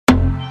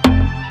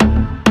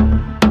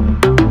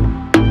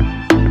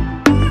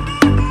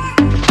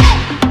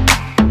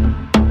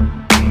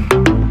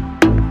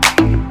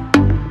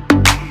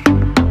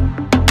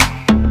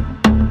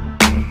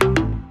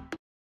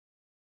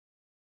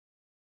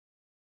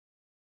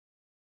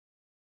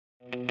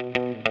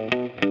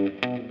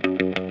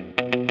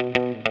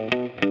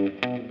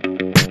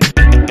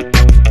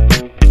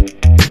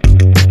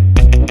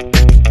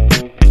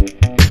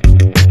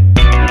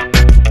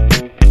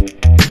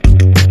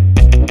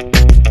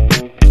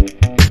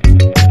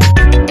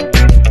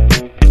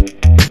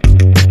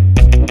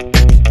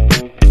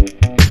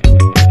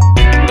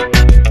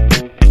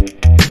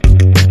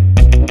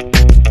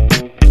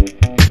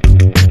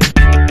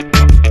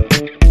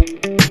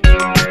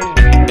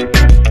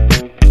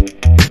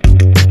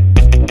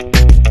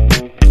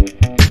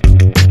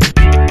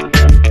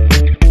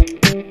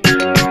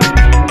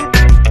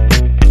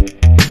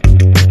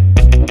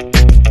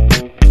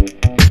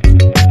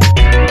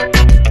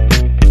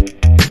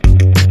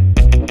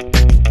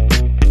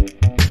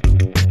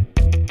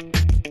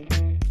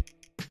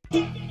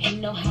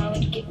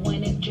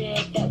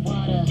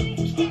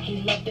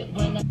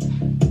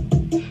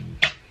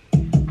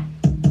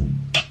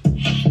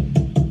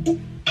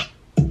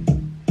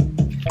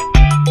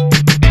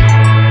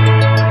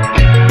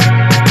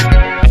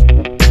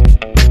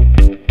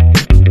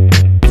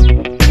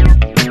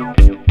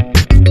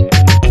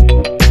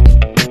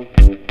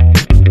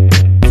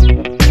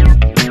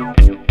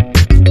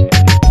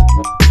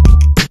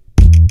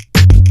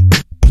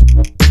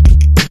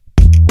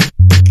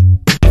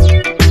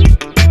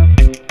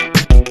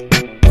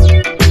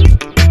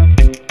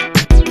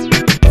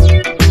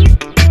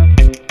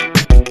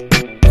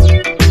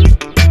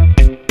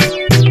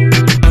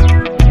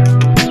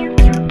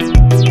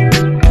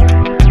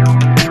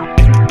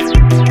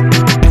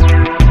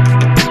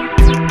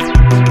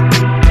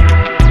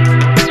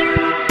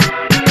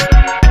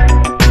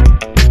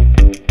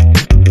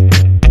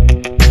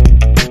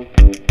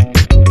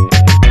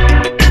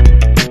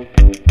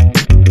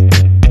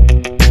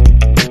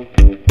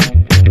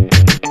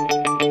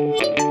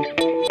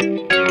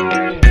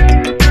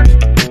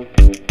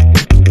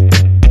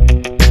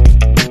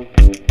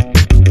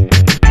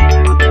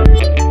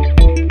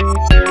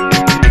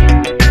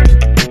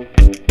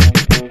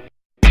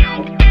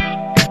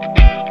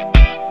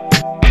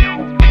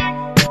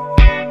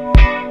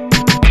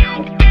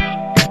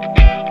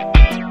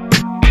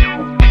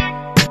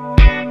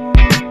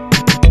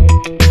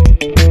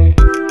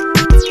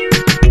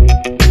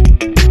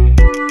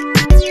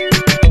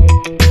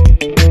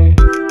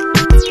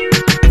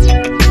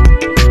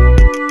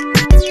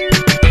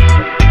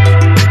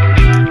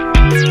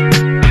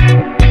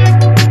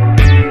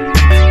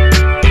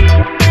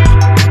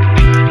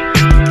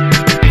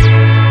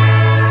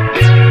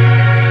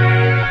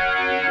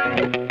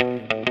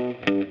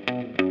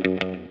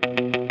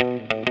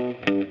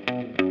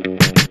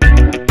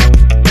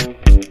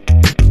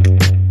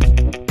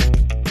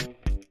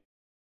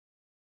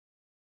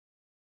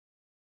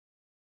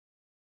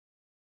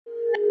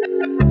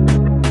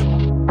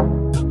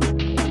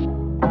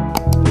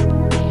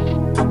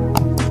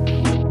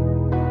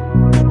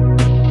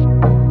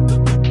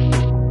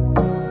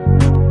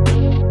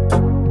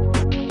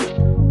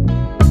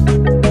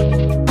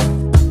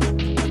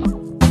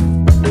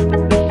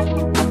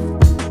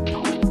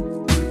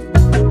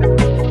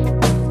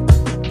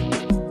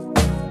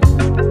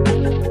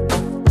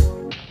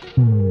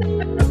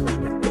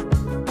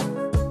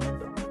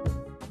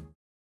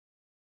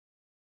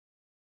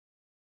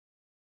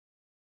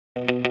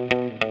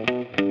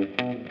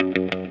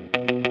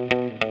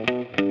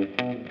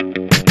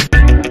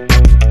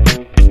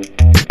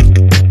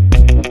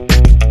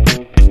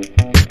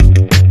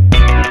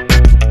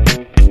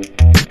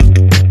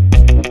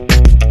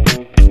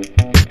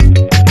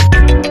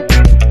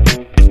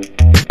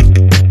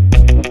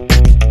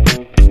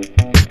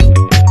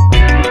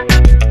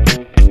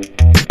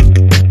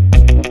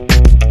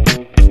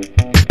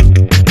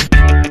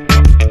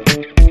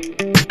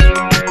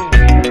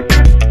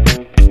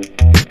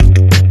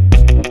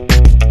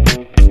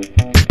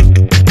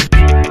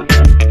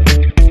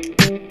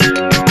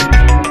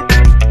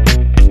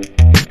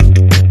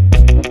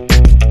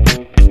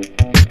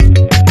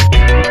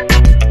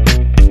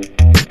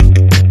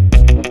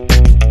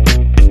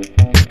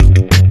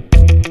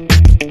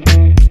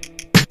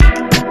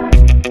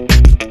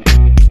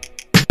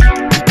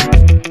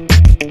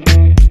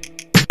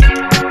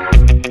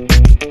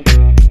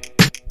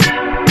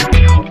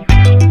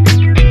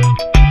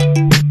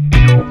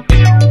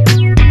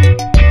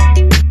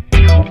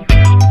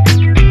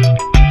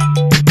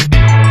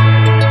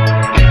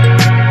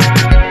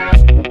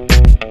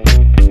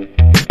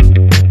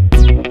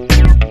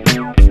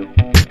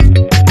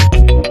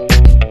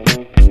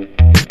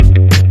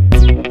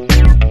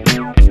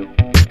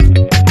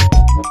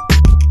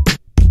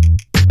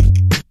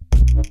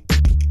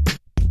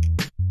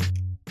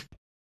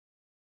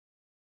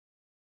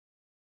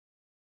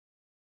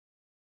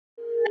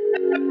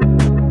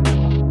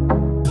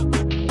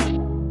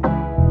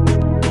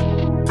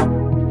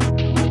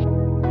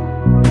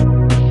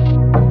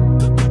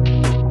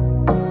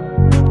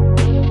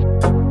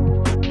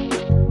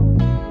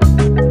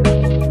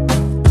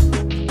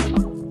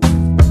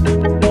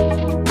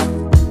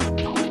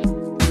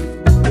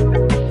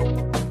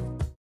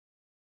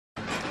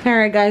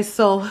Alright guys,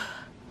 so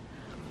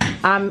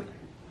I'm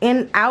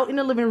out in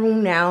the living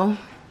room now.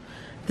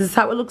 This is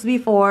how it looks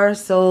before,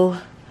 so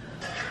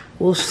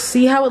we'll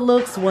see how it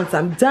looks once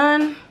I'm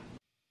done.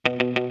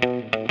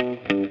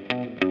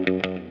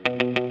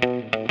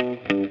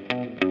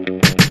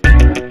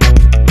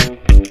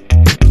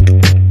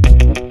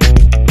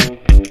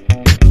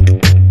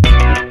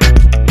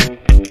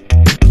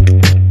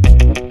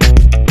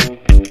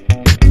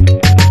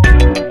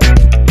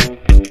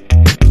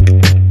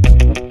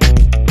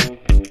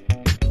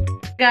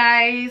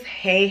 Guys,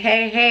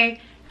 hey,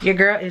 your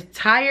girl is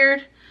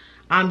tired.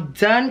 I'm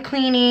done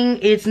cleaning.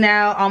 It's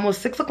now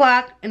almost 6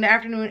 o'clock in the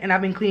afternoon and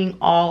I've been cleaning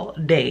all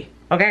day,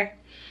 okay?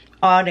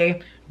 All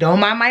day. Don't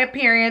mind my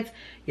appearance.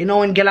 You know,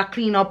 when girl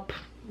clean up,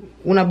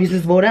 we no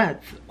business about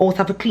that. Always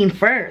have to clean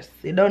first.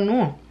 You don't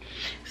know.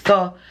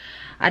 So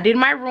I did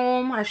my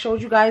room. I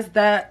showed you guys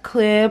that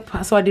clip.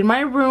 So I did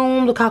my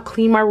room. Look how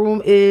clean my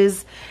room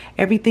is.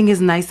 Everything is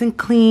nice and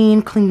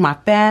clean. Cleaned my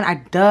fan. I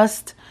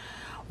dust.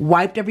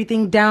 Wiped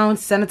everything down,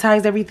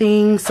 sanitized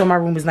everything, so my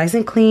room is nice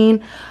and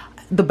clean.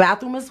 The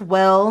bathroom as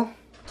well.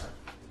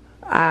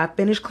 I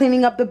finished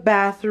cleaning up the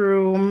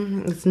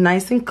bathroom. It's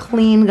nice and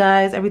clean,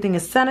 guys. Everything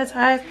is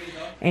sanitized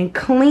and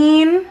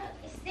clean.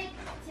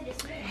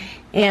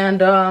 And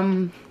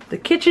the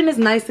kitchen is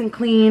nice and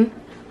clean.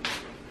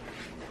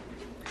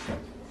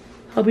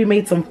 Hope we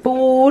made some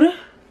food.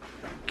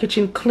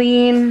 Kitchen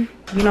clean,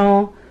 you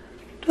know.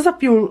 Just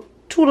two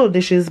little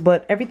dishes,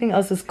 but everything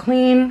else is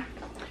clean.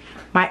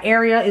 My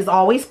area is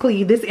always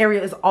clean. This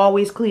area is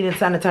always clean and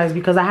sanitized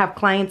because I have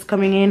clients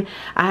coming in.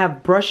 I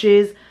have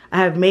brushes. I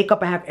have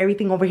makeup. I have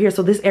everything over here.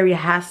 So this area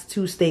has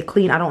to stay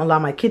clean. I don't allow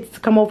my kids to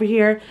come over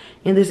here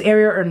in this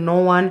area or no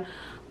one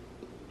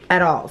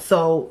at all.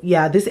 So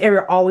yeah, this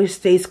area always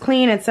stays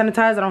clean and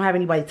sanitized. I don't have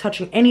anybody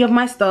touching any of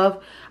my stuff.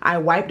 I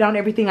wipe down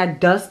everything. I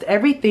dust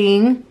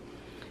everything.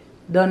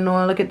 Don't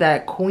know. Look at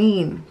that.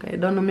 Queen. Okay,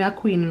 don't know me a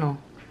queen, no.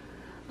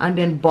 And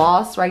then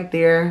boss right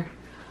there.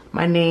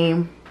 My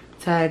name.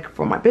 Tag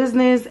for my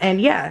business.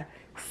 And yeah,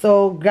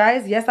 so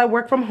guys, yes, I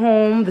work from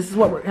home. This is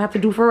what we have to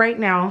do for right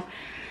now.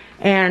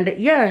 And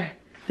yeah,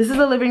 this is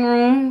the living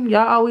room.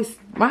 Y'all always,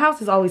 my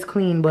house is always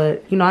clean,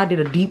 but you know, I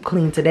did a deep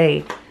clean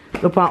today.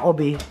 Look on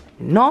Obi.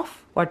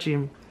 Enough? Watch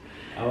him.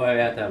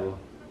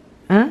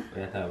 Huh?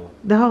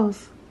 The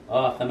house.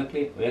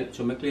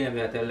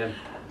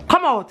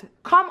 Come out.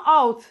 Come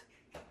out.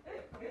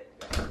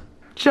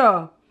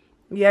 Sure.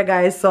 Yeah,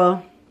 guys,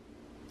 so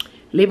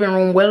living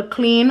room well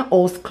clean,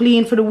 house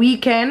clean for the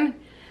weekend.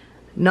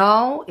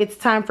 Now it's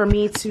time for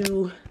me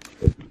to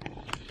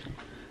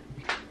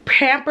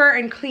pamper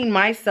and clean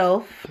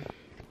myself.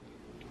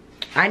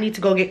 I need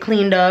to go get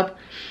cleaned up.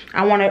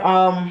 I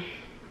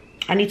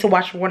need to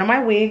wash one of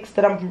my wigs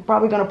that I'm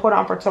probably gonna put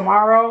on for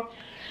tomorrow.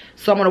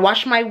 So I'm gonna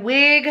wash my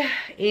wig,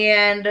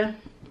 and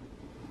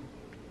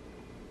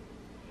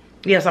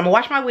yes, I'm gonna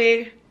wash my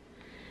wig,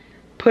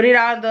 put it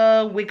on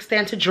the wig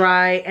stand to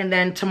dry, and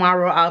then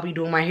tomorrow I'll be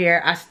doing my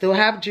hair. I still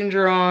have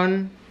ginger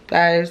on,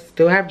 guys.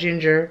 Still have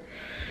ginger.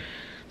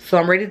 So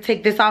I'm ready to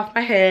take this off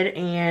my head,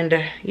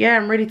 and yeah,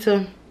 I'm ready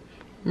to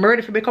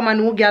become a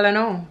new gal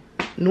now.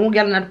 New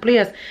gal in that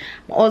place.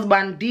 My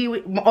husband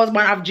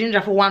have ginger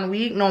for 1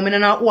 week. No, I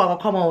don't know who will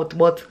come out,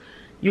 but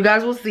you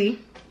guys will see.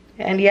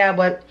 And yeah,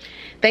 but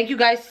thank you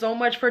guys so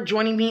much for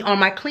joining me on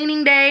my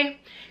cleaning day,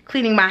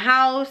 cleaning my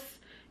house.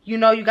 You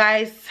know, you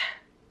guys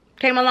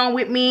came along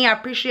with me. I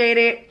appreciate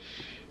it.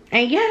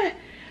 And yeah,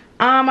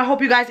 I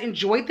hope you guys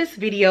enjoyed this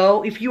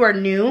video. If you are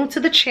new to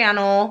the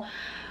channel,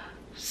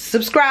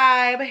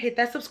 subscribe, hit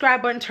that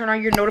subscribe button, turn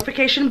on your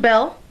notification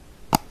bell,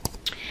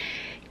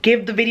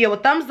 give the video a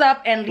thumbs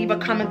up, and leave a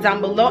comment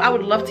down below. I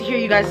would love to hear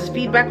you guys'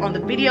 feedback on the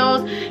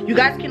videos. You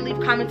guys can leave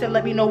comments and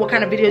let me know what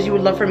kind of videos you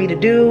would love for me to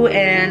do.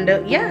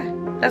 And yeah,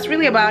 that's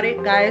really about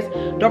it, guys.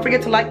 Don't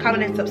forget to like,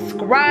 comment, and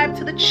subscribe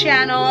to the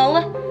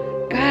channel,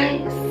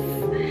 guys.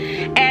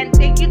 And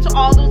thank you to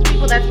all those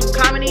people that's been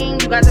commenting.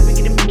 You guys have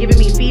been giving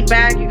me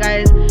feedback. You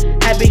guys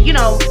have been, you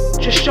know,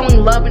 just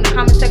showing love in the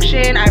comment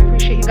section. I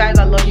appreciate you guys.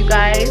 I love you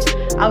guys.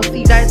 I'll see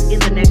you guys in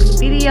the next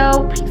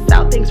video. Peace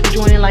out. Thanks for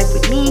joining Life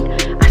with me.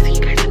 I'll see you